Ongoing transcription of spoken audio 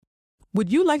Would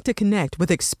you like to connect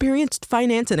with experienced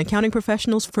finance and accounting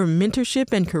professionals for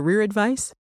mentorship and career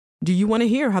advice? Do you want to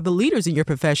hear how the leaders in your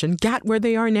profession got where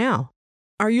they are now?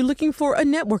 Are you looking for a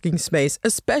networking space,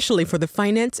 especially for the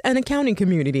finance and accounting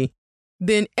community?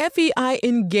 Then FEI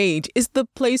Engage is the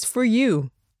place for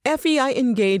you. FEI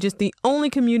Engage is the only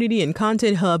community and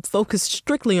content hub focused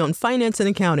strictly on finance and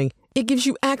accounting. It gives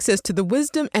you access to the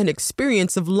wisdom and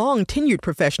experience of long-tenured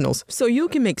professionals so you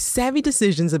can make savvy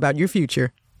decisions about your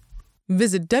future.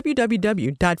 Visit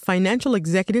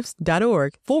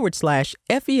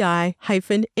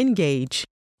www.financialexecutives.org/FEI-engage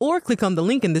or click on the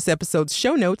link in this episode's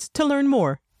show notes to learn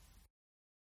more.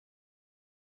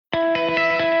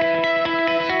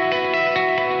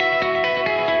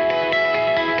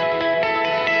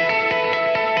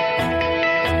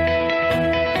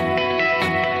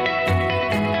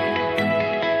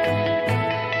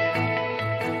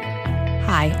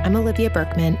 Hi, I'm Olivia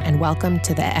Berkman, and welcome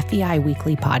to the FEI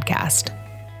Weekly Podcast.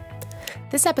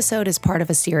 This episode is part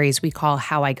of a series we call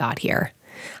How I Got Here.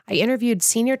 I interviewed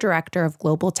Senior Director of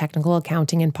Global Technical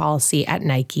Accounting and Policy at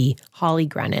Nike, Holly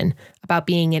Grennan, about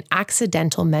being an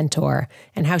accidental mentor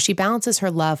and how she balances her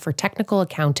love for technical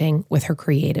accounting with her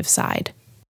creative side.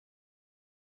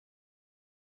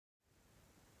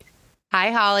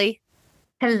 Hi, Holly.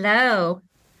 Hello.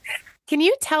 Can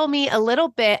you tell me a little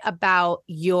bit about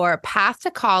your path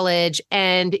to college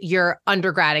and your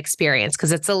undergrad experience?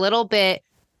 Because it's a little bit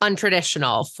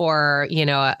untraditional for,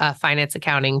 a finance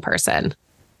accounting person.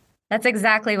 That's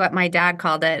exactly what my dad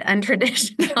called it,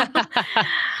 untraditional.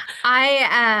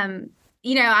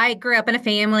 I grew up in a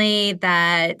family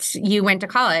that you went to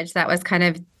college. That was kind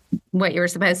of what you were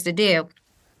supposed to do.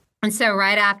 And so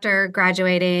right after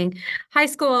graduating high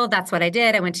school, that's what I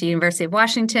did. I went to University of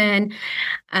Washington.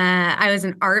 I was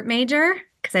an art major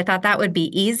because I thought that would be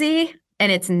easy,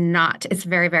 and it's not. It's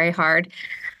very, very hard.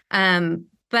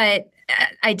 But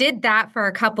I did that for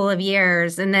a couple of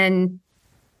years, and then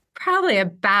probably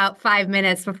about 5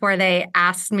 minutes before they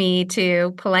asked me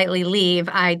to politely leave,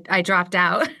 I dropped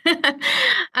out.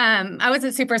 I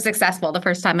wasn't super successful the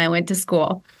first time I went to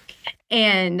school,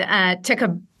 and took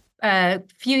a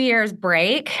few years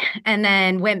break and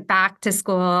then went back to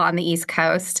school on the East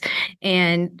Coast.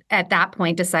 And at that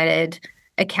point decided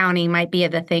accounting might be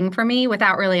the thing for me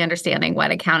without really understanding what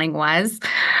accounting was.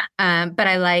 But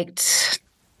I liked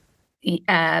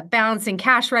balancing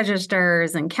cash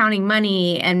registers and counting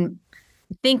money. And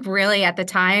I think really at the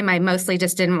time, I mostly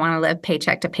just didn't want to live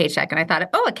paycheck to paycheck. And I thought,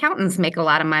 accountants make a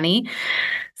lot of money.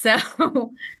 So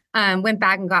went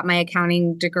back and got my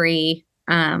accounting degree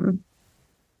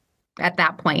at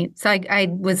that point. So I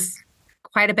was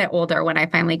quite a bit older when I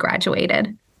finally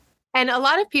graduated. And a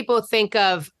lot of people think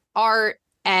of art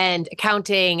and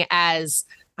accounting as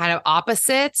kind of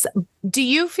opposites. Do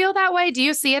you feel that way? Do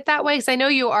you see it that way? Because I know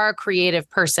you are a creative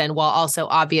person while also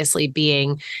obviously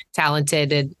being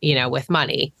talented and, with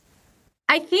money.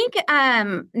 I think,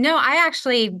 no, I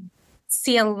actually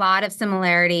see a lot of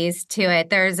similarities to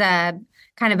it. There's a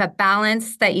kind of a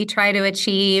balance that you try to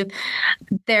achieve.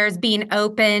 There's being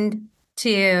open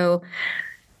to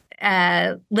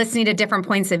listening to different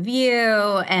points of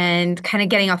view and kind of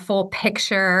getting a full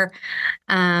picture.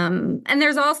 And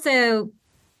there's also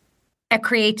a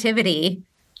creativity,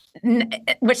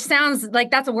 which sounds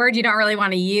like that's a word you don't really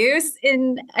want to use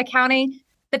in accounting.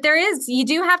 But you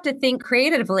do have to think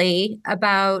creatively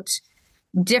about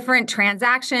different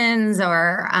transactions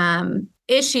or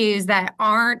issues that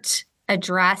aren't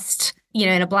addressed,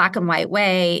 in a black and white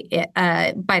way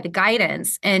by the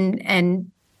guidance, and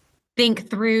think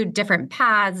through different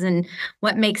paths and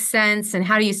what makes sense and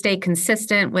how do you stay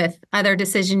consistent with other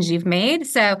decisions you've made.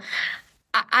 So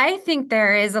I think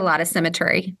there is a lot of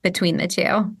symmetry between the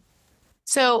two.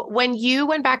 So when you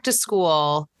went back to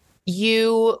school,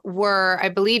 I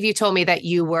believe you told me that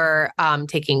you were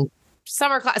taking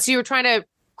summer class. So you were trying to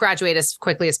graduate as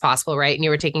quickly as possible, right? And you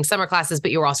were taking summer classes,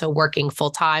 but you were also working full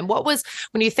time. When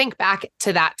you think back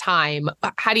to that time,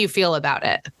 how do you feel about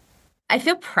it? I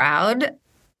feel proud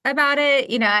about it.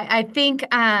 I think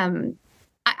I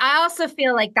also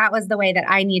feel like that was the way that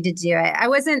I needed to do it. I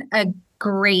wasn't a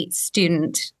great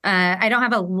student. I don't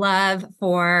have a love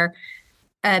for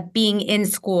being in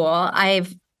school.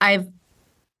 I've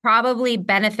probably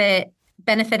benefited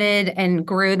and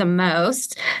grew the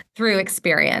most through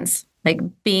experience, like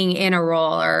being in a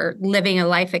role or living a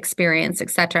life experience, et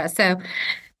cetera. So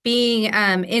being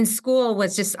in school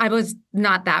I was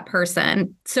not that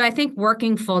person. So I think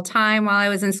working full time while I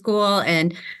was in school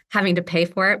and having to pay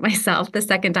for it myself the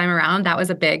second time around, that was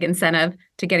a big incentive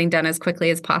to getting done as quickly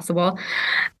as possible.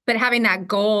 But having that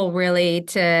goal really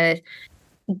to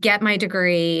get my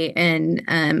degree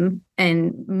and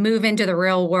move into the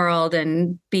real world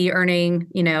and be earning,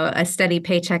 a steady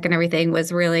paycheck and everything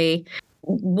was really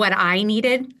what I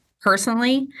needed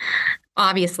personally,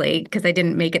 obviously, because I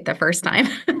didn't make it the first time.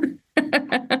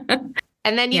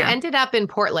 And then you ended up in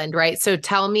Portland, right? So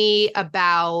tell me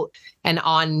about an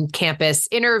on-campus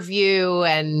interview.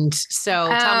 And so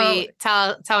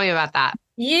tell me about that.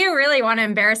 You really want to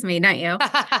embarrass me, don't you?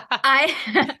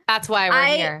 That's why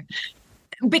we're here.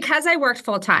 Because I worked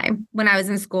full time when I was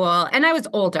in school and I was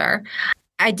older,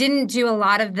 I didn't do a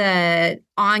lot of the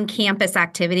on-campus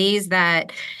activities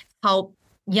that help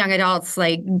young adults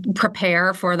like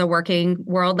prepare for the working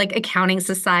world, like accounting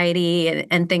society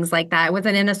and things like that. I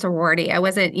wasn't in a sorority. I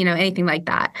wasn't, anything like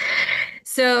that.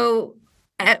 So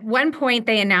at one point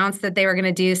they announced that they were going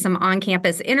to do some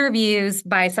on-campus interviews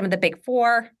by some of the big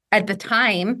four at the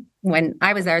time when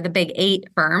I was there, the big 8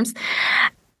 firms,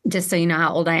 just so you know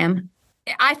how old I am.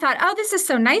 I thought, oh, this is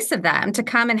so nice of them to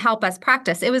come and help us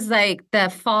practice. It was like the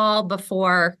fall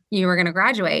before you were going to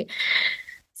graduate.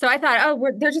 So I thought, oh,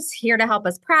 they're just here to help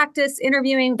us practice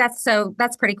interviewing. That's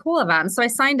pretty cool of them. So I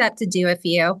signed up to do a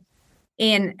few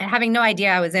and having no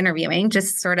idea I was interviewing,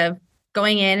 just sort of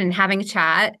going in and having a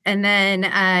chat. And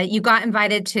then you got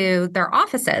invited to their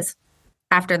offices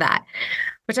after that,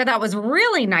 which I thought was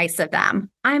really nice of them.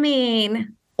 I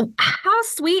mean, how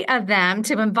sweet of them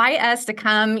to invite us to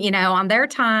come, on their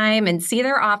time and see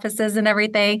their offices and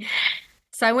everything.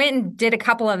 So I went and did a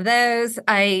couple of those.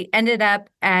 I ended up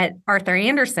at Arthur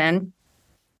Andersen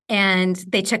and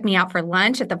they took me out for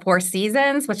lunch at the Four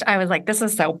Seasons, which I was like, this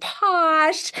is so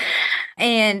posh.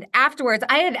 And afterwards,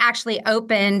 I had actually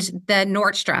opened the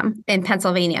Nordstrom in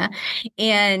Pennsylvania.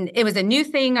 And it was a new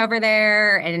thing over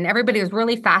there. And everybody was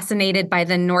really fascinated by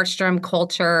the Nordstrom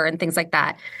culture and things like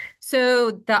that.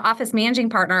 So the office managing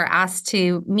partner asked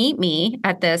to meet me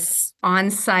at this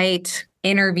on-site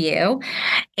interview.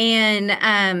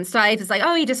 And so I was like,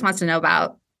 oh, he just wants to know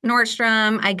about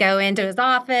Nordstrom. I go into his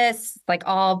office, like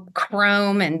all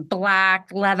chrome and black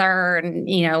leather and,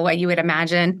 what you would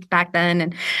imagine back then.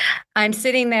 And I'm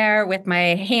sitting there with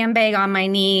my handbag on my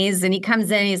knees and he comes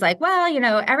in and he's like,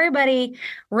 well, everybody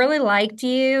really liked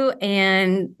you.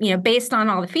 And, based on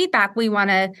all the feedback, we want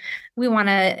to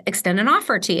extend an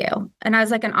offer to you. And I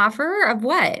was like, an offer of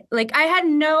what? Like, I had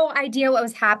no idea what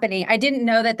was happening. I didn't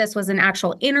know that this was an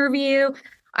actual interview.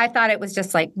 I thought it was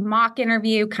just like mock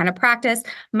interview kind of practice.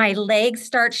 My legs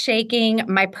start shaking.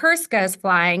 My purse goes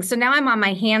flying. So now I'm on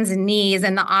my hands and knees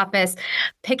in the office,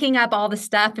 picking up all the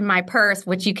stuff in my purse,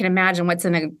 which you can imagine what's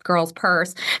in a girl's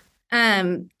purse.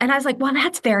 And I was like, well,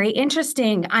 that's very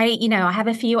interesting. I have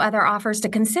a few other offers to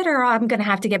consider. I'm going to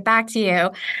have to get back to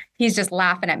you. He's just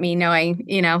laughing at me knowing,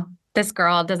 this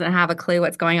girl doesn't have a clue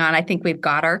what's going on. I think we've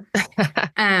got her.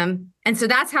 And so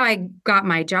that's how I got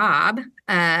my job,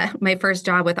 my first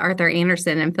job with Arthur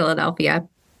Andersen in Philadelphia.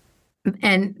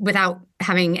 And without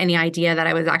having any idea that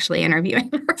I was actually interviewing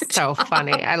for a So job.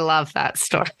 funny. I love that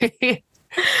story. I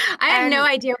had no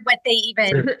idea what they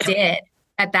even did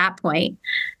at that point.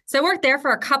 So I worked there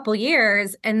for a couple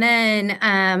years. And then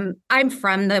I'm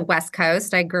from the West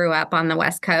Coast. I grew up on the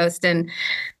West Coast and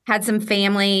had some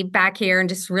family back here and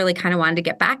just really kind of wanted to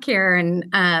get back here.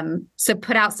 And so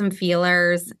put out some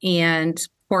feelers and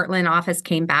Portland office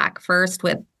came back first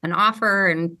with an offer.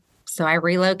 And so I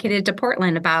relocated to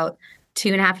Portland about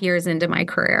 2.5 years into my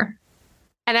career.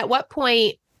 And at what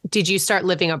point did you start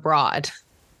living abroad?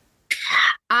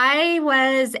 I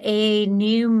was a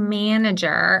new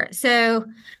manager. So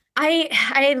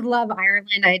I love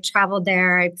Ireland. I traveled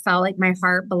there. I felt like my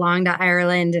heart belonged to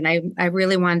Ireland and I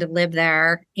really wanted to live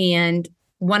there. And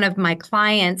one of my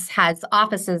clients has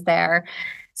offices there.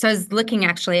 So I was looking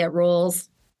actually at roles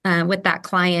with that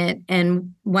client.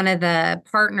 And one of the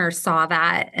partners saw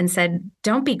that and said,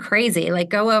 don't be crazy. Like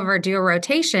go over, do a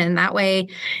rotation. That way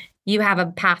you have a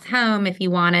path home if you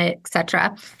want it, et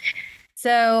cetera.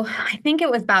 So I think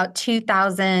it was about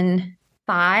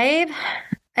 2005.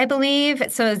 I believe.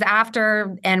 So it was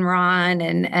after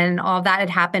Enron and all that had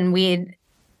happened.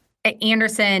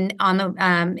 Andersen on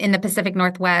the in the Pacific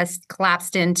Northwest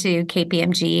collapsed into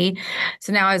KPMG.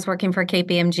 So now I was working for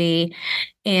KPMG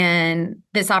and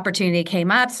this opportunity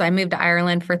came up. So I moved to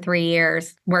Ireland for 3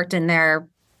 years, worked in their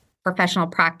professional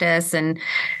practice and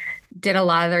did a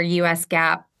lot of their US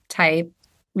GAAP type,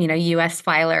 US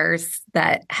filers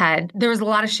there was a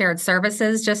lot of shared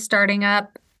services just starting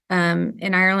up.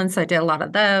 In Ireland. So I did a lot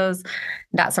of those,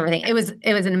 that sort of thing. It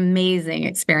was an amazing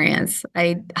experience.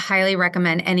 I highly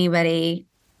recommend anybody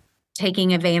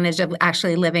taking advantage of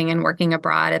actually living and working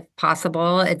abroad if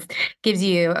possible. It gives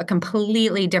you a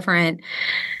completely different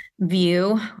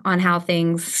view on how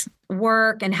things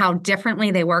work and how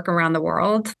differently they work around the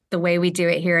world. The way we do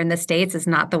it here in the States is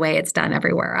not the way it's done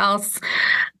everywhere else.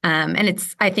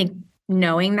 I think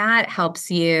knowing that helps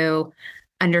you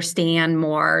understand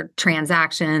more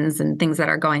transactions and things that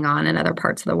are going on in other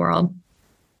parts of the world.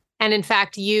 And in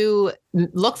fact, you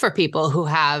look for people who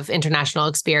have international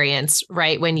experience,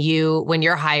 right? When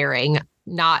you're hiring,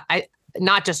 not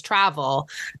just travel,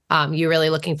 you're really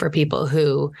looking for people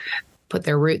who put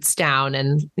their roots down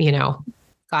and,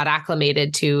 got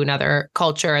acclimated to another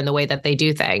culture and the way that they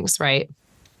do things, right?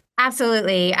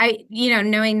 Absolutely.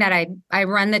 Knowing that I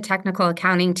run the technical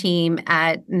accounting team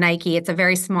at Nike, it's a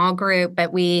very small group,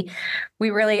 but we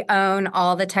really own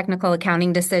all the technical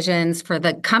accounting decisions for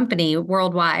the company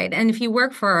worldwide. And if you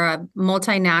work for a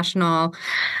multinational,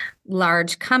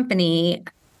 large company,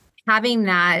 having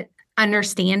that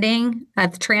understanding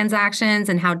of transactions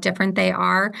and how different they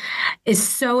are is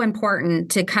so important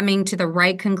to coming to the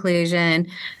right conclusion,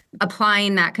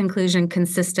 applying that conclusion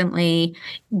consistently,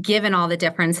 given all the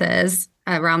differences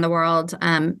around the world.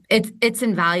 It's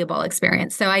invaluable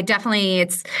experience. So I definitely,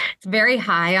 it's very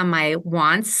high on my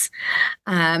wants.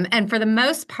 And for the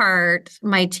most part,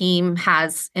 my team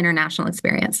has international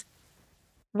experience.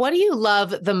 What do you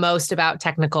love the most about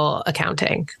technical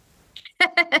accounting?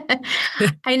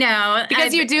 I know.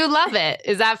 Because you do love it.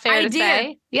 Is that fair to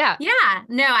say? Yeah. Yeah.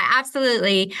 No,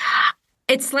 absolutely.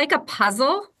 It's like a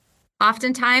puzzle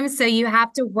oftentimes. So you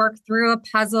have to work through a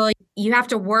puzzle. You have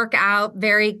to work out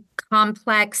very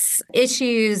complex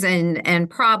issues and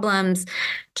problems,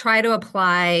 try to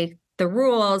apply the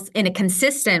rules in a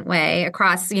consistent way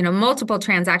across, multiple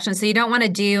transactions. So you don't want to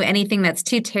do anything that's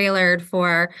too tailored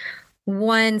for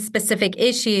one specific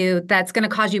issue that's going to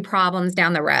cause you problems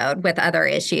down the road with other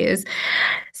issues.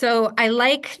 So I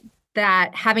like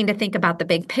that, having to think about the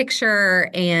big picture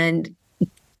and,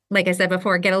 like I said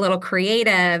before, get a little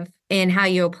creative in how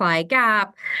you apply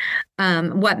GAAP,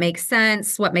 what makes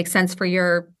sense for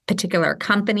your particular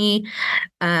company.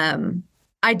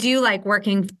 I do like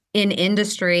working in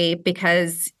industry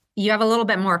because you have a little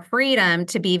bit more freedom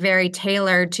to be very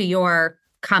tailored to your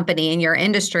company and your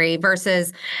industry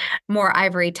versus more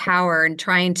ivory tower and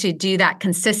trying to do that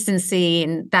consistency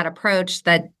and that approach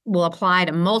that will apply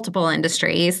to multiple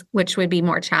industries, which would be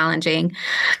more challenging.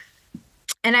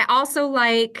 And I also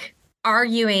like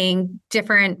arguing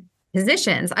different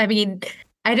positions. I mean,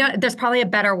 there's probably a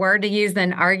better word to use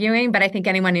than arguing, but I think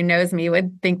anyone who knows me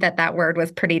would think that word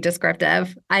was pretty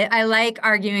descriptive. I like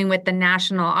arguing with the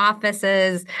national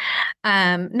offices,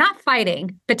 not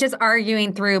fighting, but just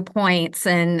arguing through points.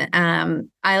 And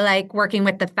I like working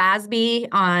with the FASB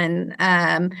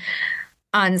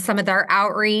on some of their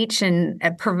outreach and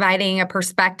providing a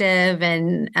perspective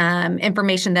and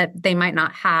information that they might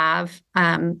not have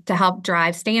to help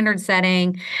drive standard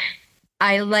setting.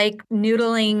 I like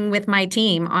noodling with my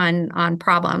team on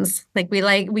problems. Like we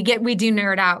do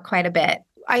nerd out quite a bit.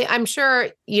 I'm sure,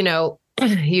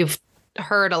 you've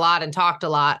heard a lot and talked a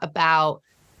lot about,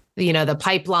 the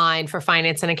pipeline for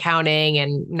finance and accounting,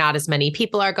 and not as many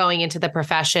people are going into the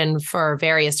profession for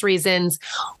various reasons.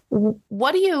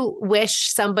 What do you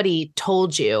wish somebody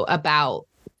told you about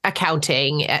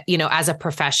accounting, as a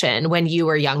profession when you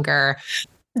were younger?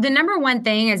 The number one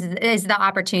thing is the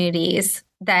opportunities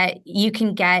that you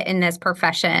can get in this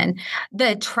profession.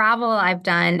 The travel I've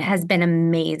done has been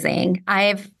amazing.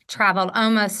 I've traveled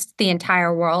almost the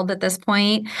entire world at this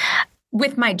point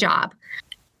with my job.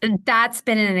 That's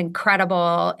been an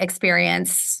incredible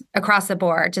experience across the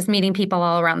board, just meeting people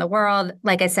all around the world.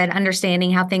 Like I said,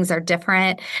 understanding how things are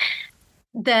different.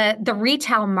 The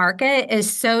retail market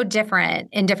is so different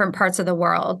in different parts of the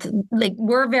world. Like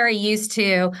we're very used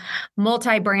to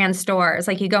multi-brand stores.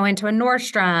 Like you go into a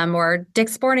Nordstrom or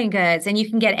Dick's Sporting Goods and you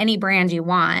can get any brand you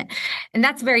want. And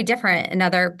that's very different in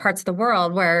other parts of the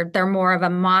world where they're more of a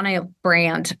mono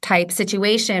brand type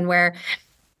situation where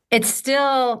it's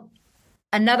still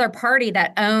another party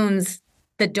that owns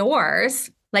the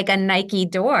doors, like a Nike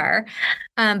door,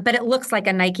 but it looks like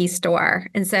a Nike store.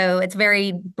 And so it's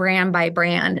very brand by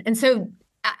brand. And so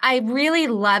I really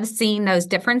love seeing those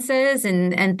differences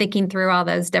and thinking through all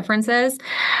those differences.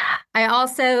 I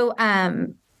also,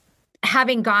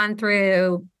 having gone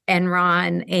through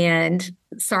Enron and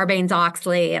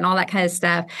Sarbanes-Oxley and all that kind of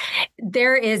stuff,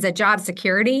 there is a job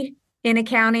security in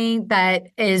accounting that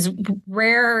is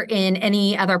rare in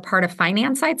any other part of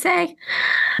finance, I'd say.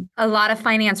 A lot of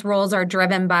finance roles are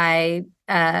driven by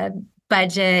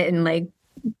budget and like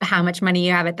how much money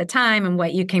you have at the time and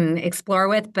what you can explore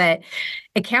with. But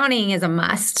accounting is a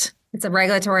must. It's a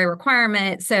regulatory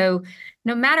requirement. So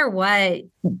no matter what,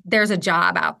 there's a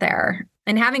job out there.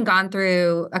 And having gone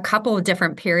through a couple of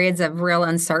different periods of real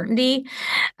uncertainty,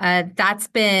 that's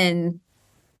been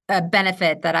a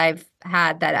benefit that I've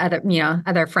had that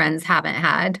other friends haven't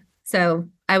had. So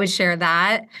I would share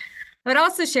that. I would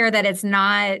also share that it's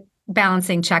not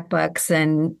balancing checkbooks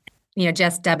and,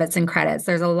 just debits and credits.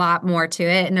 There's a lot more to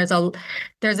it. And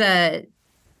there's a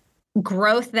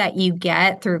growth that you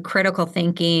get through critical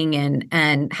thinking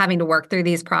and having to work through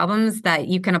these problems that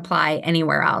you can apply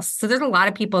anywhere else. So there's a lot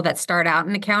of people that start out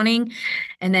in accounting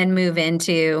and then move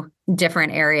into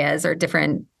different areas or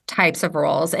different types of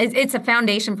roles. It's a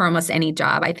foundation for almost any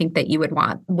job I think that you would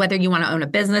want, whether you want to own a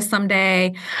business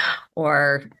someday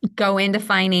or go into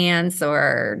finance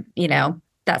or,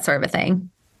 that sort of a thing.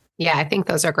 Yeah, I think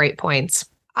those are great points.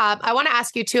 I want to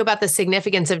ask you too about the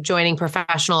significance of joining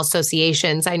professional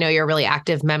associations. I know you're a really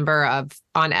active member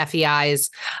on FEI's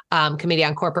Committee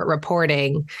on Corporate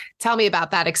Reporting. Tell me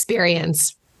about that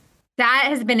experience. That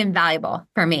has been invaluable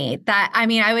for me.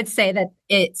 I would say that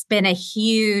it's been a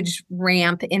huge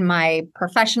ramp in my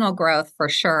professional growth for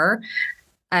sure.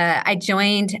 I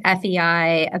joined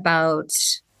FEI about,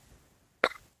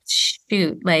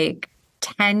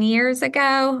 10 years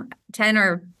ago, 10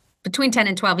 or between 10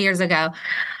 and 12 years ago.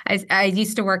 I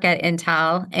used to work at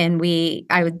Intel, and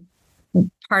I was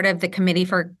part of the Committee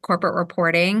for Corporate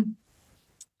Reporting.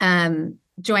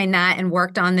 Joined that and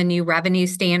worked on the new revenue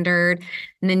standard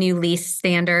and the new lease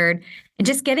standard, and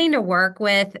just getting to work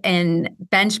with and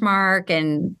benchmark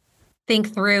and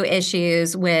think through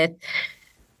issues with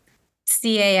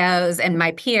CAOs and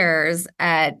my peers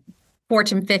at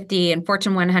Fortune 50 and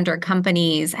Fortune 100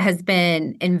 companies has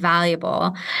been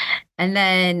invaluable. And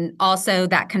then also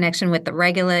that connection with the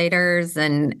regulators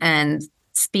and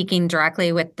speaking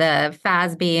directly with the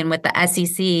FASB and with the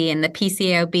SEC and the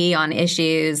PCAOB on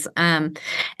issues, and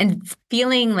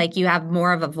feeling like you have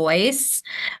more of a voice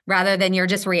rather than you're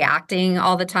just reacting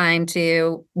all the time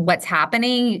to what's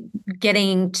happening,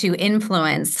 getting to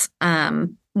influence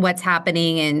what's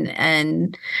happening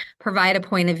and provide a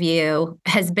point of view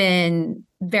has been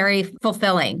very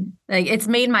fulfilling. Like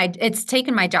it's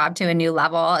taken my job to a new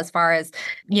level as far as,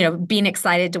 being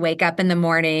excited to wake up in the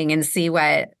morning and see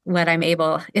what I'm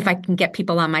able, if I can get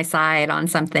people on my side on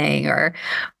something. Or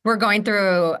we're going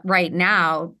through right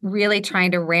now, really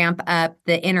trying to ramp up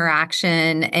the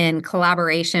interaction and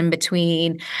collaboration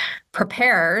between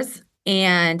preparers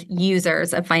and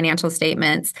users of financial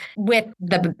statements, with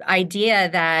the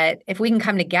idea that if we can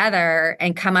come together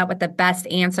and come up with the best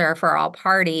answer for all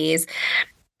parties,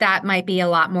 that might be a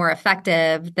lot more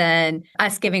effective than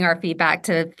us giving our feedback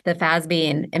to the FASB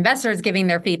and investors giving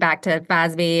their feedback to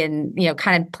FASB and,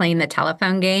 kind of playing the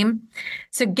telephone game.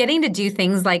 So getting to do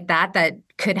things like that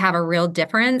could have a real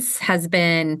difference has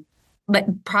been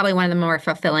probably one of the more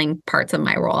fulfilling parts of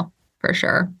my role, for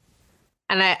sure.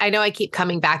 And I know I keep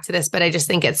coming back to this, but I just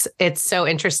think it's so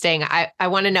interesting. I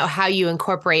want to know how you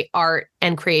incorporate art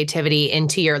and creativity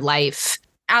into your life.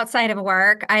 Outside of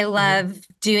work, I love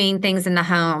doing things in the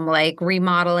home, like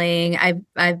remodeling.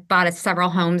 I've bought several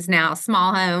homes now,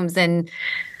 small homes, and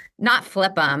not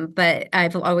flip them, but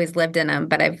I've always lived in them.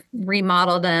 But I've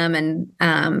remodeled them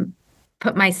and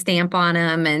put my stamp on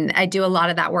them, and I do a lot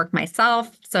of that work myself.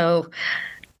 So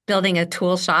building a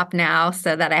tool shop now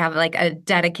so that I have like a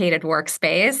dedicated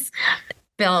workspace.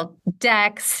 Built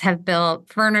decks, have built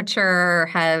furniture,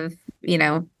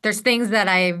 there's things that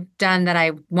I've done that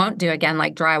I won't do again,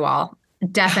 like drywall.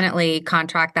 Definitely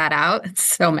contract that out. It's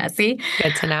so messy.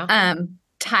 Good to know.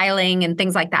 Tiling and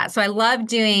things like that. So I love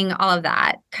doing all of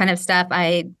that kind of stuff.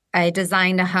 I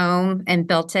designed a home and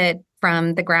built it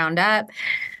from the ground up.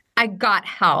 I got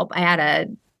help. I had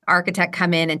an architect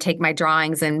come in and take my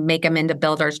drawings and make them into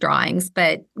builder's drawings,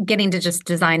 but getting to just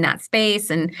design that space.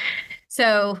 And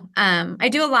so I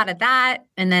do a lot of that.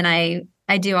 And then I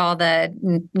do all the,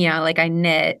 like I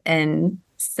knit and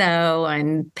sew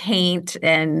and paint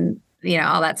and,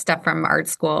 all that stuff from art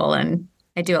school. And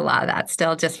I do a lot of that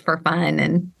still just for fun.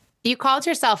 And you called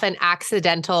yourself an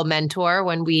accidental mentor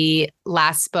when we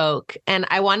last spoke. And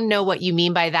I want to know what you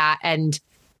mean by that. And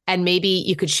maybe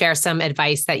you could share some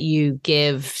advice that you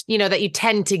give, that you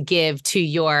tend to give to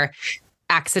your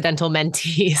accidental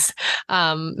mentees,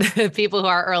 people who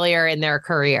are earlier in their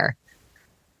career.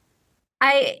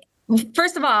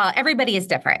 First of all, everybody is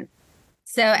different.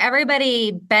 So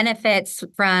everybody benefits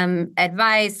from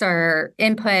advice or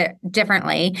input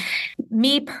differently.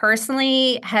 Me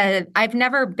personally, I've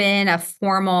never been a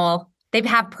formal, they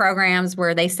have programs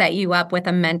where they set you up with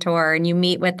a mentor and you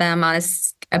meet with them on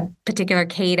a particular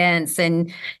cadence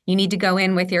and you need to go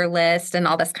in with your list and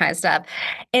all this kind of stuff.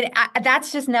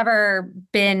 That's just never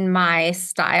been my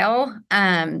style.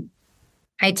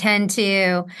 I tend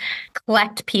to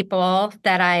collect people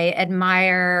that I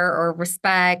admire or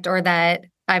respect or that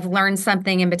I've learned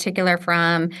something in particular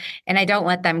from, and I don't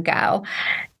let them go.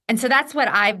 And so that's what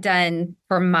I've done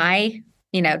for my,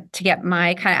 to get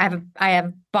my kind of, I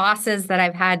have bosses that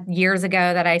I've had years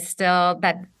ago that I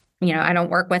don't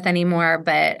work with anymore,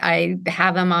 but I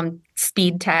have them on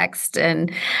speed text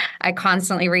and I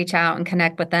constantly reach out and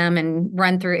connect with them and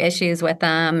run through issues with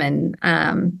them.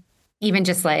 And, even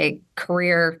just like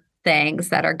career things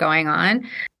that are going on.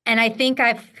 And I think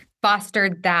I've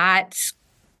fostered that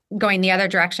going the other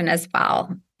direction as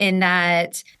well, in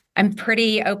that I'm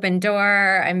pretty open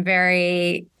door. I'm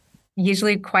very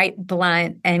usually quite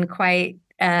blunt and quite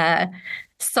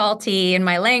salty in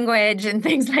my language and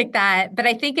things like that. But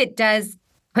I think it does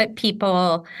put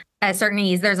people at a certain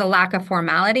ease. There's a lack of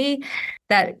formality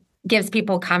that gives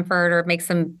people comfort or makes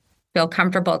them feel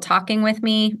comfortable talking with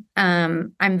me.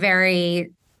 I'm very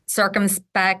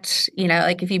circumspect,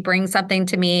 like if you bring something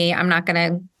to me, I'm not going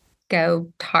to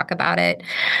go talk about it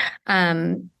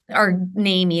or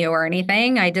name you or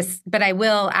anything. But I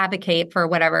will advocate for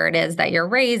whatever it is that you're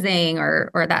raising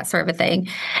or that sort of a thing.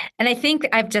 And I think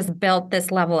I've just built this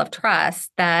level of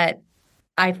trust that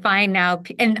I find now,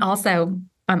 and also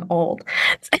I'm old.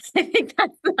 So I think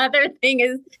that's the other thing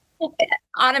is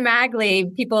automatically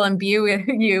people imbue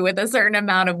you with a certain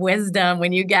amount of wisdom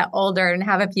when you get older and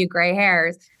have a few gray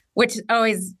hairs, which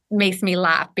always makes me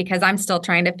laugh because I'm still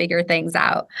trying to figure things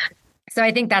out. So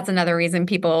I think that's another reason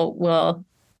people will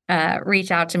reach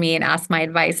out to me and ask my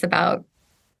advice about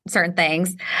certain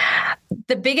things.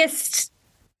 The biggest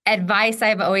advice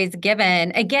I've always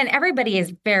given, again, everybody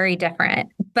is very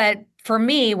different, but for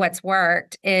me, what's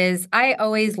worked is I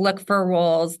always look for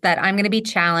roles that I'm going to be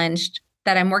challenged,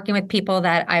 that I'm working with people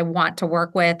that I want to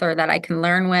work with or that I can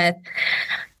learn with.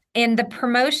 And the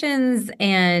promotions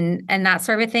and that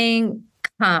sort of thing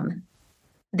come.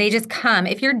 They just come.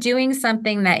 If you're doing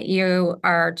something that you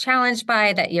are challenged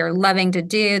by, that you're loving to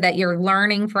do, that you're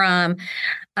learning from,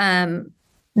 I've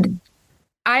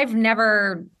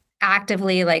never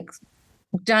actively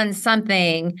done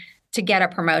something to get a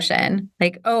promotion.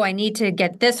 I need to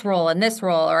get this role and this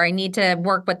role, or I need to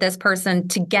work with this person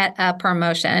to get a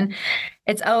promotion.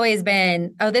 It's always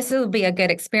been, this will be a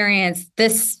good experience.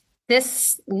 This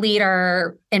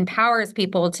leader empowers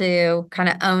people to kind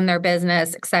of own their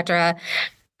business, et cetera.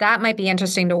 That might be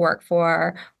interesting to work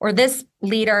for. Or this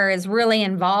leader is really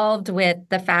involved with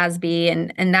the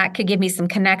FASB and that could give me some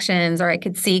connections, or I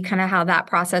could see kind of how that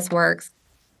process works.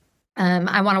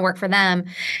 I want to work for them.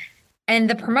 And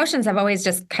the promotions have always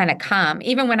just kind of come,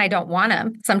 even when I don't want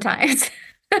them sometimes.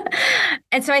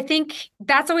 And so I think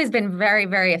that's always been very,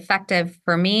 very effective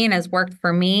for me and has worked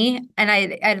for me. And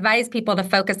I advise people to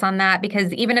focus on that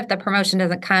because even if the promotion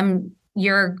doesn't come,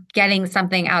 you're getting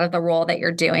something out of the role that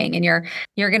you're doing. And you're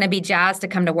going to be jazzed to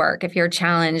come to work if you're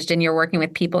challenged and you're working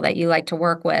with people that you like to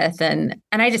work with. And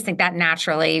I just think that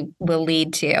naturally will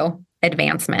lead to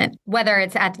advancement, whether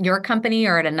it's at your company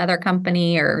or at another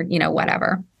company or,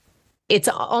 whatever. It's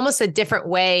almost a different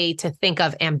way to think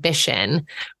of ambition,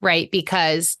 right?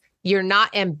 Because you're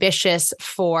not ambitious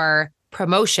for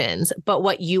promotions, but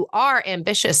what you are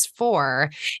ambitious for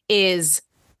is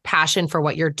passion for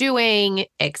what you're doing,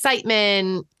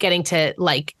 excitement, getting to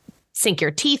sink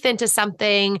your teeth into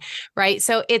something, right?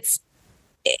 So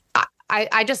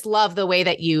I just love the way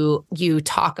that you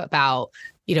talk about,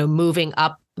 moving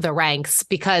up the ranks,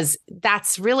 because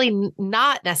that's really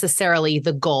not necessarily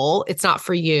the goal. It's not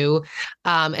for you.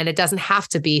 And it doesn't have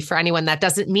to be for anyone. That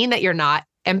doesn't mean that you're not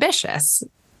ambitious.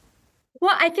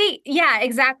 Well, I think, yeah,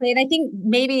 exactly. And I think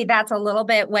maybe that's a little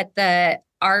bit what the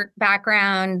art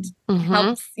background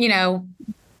helps,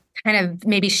 kind of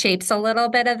maybe shapes a little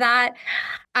bit of that.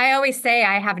 I always say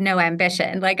I have no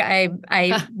ambition. I'm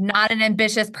not an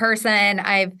ambitious person.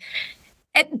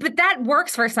 But that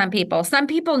works for some people. Some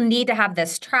people need to have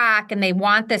this track and they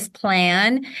want this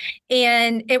plan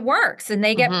and it works and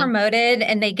they get promoted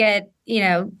and they get,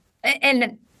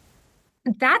 and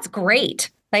that's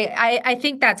great. I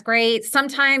think that's great.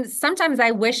 Sometimes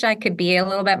I wish I could be a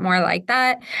little bit more like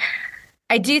that.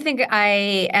 I do think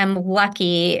I am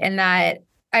lucky in that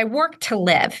I work to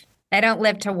live. I don't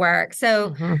live to work.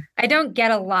 So I don't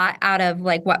get a lot out of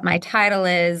what my title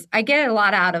is. I get a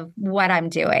lot out of what I'm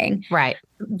doing. Right.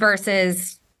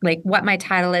 Versus what my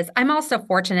title is. I'm also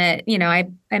fortunate,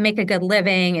 I make a good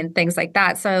living and things like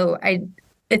that. So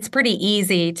it's pretty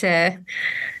easy to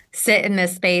sit in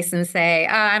this space and say,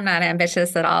 oh, I'm not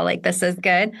ambitious at all. This is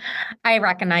good. I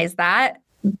recognize that.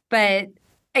 But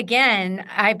again,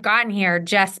 I've gotten here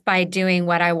just by doing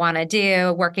what I want to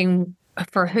do, working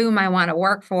for whom I want to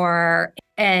work for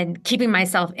and keeping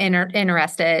myself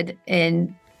interested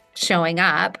in showing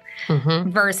up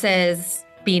versus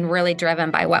being really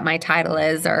driven by what my title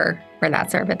is or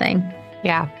that sort of a thing.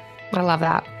 Yeah, I love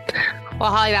that.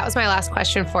 Well, Holly, that was my last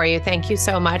question for you. Thank you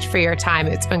so much for your time.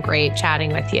 It's been great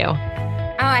chatting with you.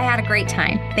 Oh, I had a great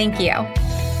time. Thank you.